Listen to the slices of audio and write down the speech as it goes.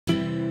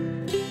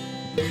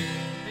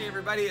Hey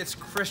everybody, it's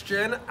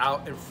Christian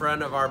out in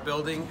front of our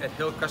building at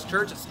Hillcrest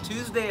Church. It's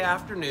Tuesday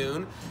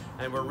afternoon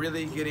and we're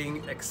really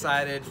getting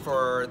excited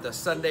for the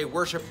Sunday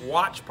worship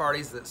watch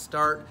parties that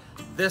start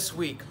this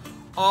week.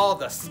 All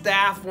the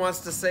staff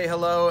wants to say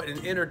hello and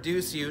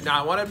introduce you.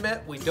 Now I want to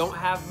admit we don't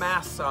have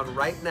masks on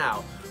right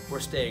now. We're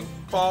staying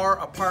far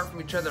apart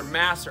from each other.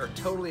 Masks are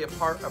totally a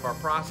part of our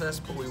process,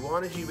 but we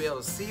wanted you to be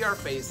able to see our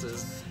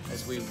faces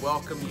as we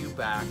welcome you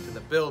back to the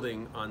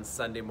building on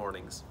Sunday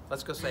mornings.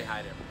 Let's go say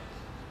hi to everybody.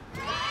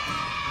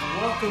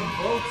 Welcome,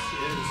 folks.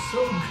 It is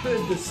so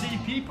good to see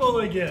people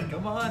again.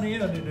 Come on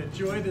in and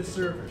enjoy the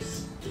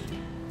service.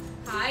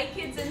 Hi,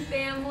 kids and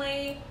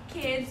family.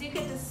 Kids, you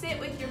get to sit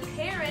with your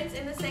parents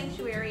in the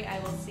sanctuary. I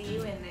will see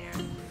you in there.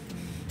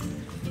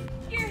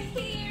 You're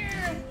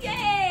here!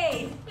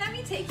 Yay! Let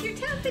me take your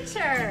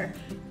temperature.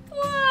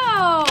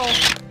 Whoa!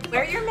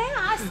 Wear your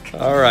mask.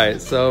 All right,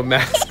 so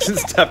masks and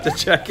stuff to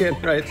check in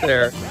right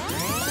there.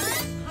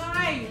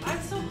 Hi,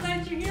 I'm so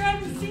glad you're here. I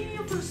haven't seen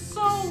you for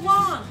so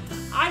long.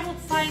 I will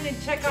sign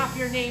and check off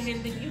your name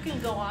and then you can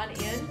go on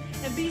in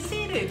and be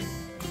seated.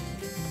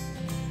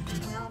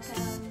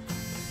 Welcome.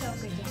 So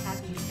good to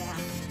have you back.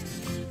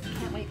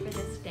 Can't wait for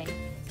this day.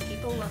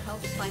 People will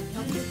help you find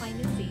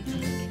a seat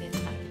when you get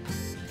inside.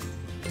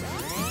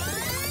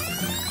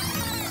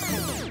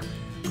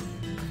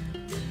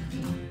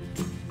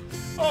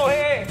 Oh,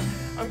 hey,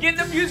 I'm getting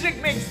the music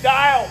mix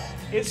dialed.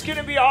 It's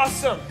gonna be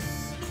awesome.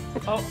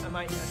 Oh,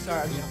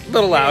 sorry. A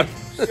little loud.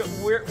 So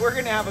we're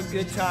gonna have a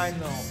good time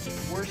though.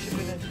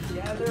 Worshiping it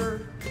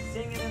together,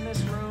 singing in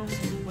this room.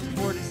 Look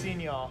forward to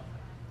seeing y'all.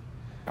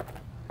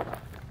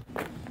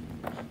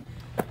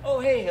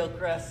 Oh, hey,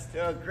 Hillcrest.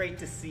 Great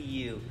to see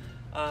you.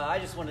 I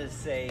just wanted to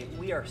say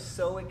we are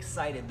so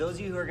excited. Those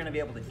of you who are going to be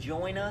able to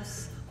join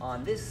us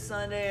on this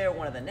Sunday or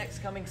one of the next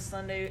coming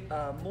Sunday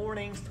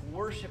mornings to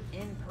worship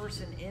in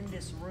person in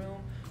this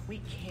room,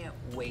 we can't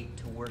wait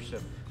to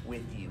worship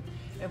with you.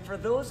 And for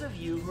those of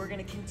you who are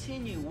going to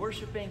continue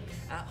worshiping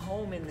at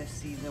home in this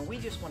season, we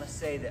just want to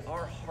say that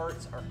our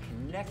hearts are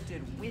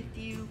connected with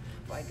you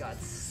by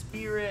God's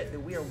Spirit, that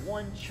we are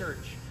one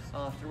church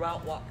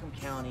throughout Whatcom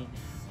County,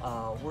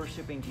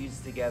 worshiping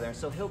Jesus together. And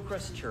so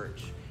Hillcrest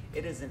Church,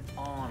 it is an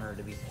honor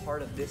to be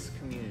part of this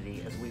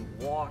community as we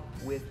walk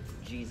with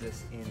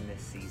Jesus in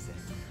this season.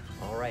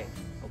 All right,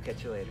 we'll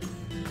catch you later.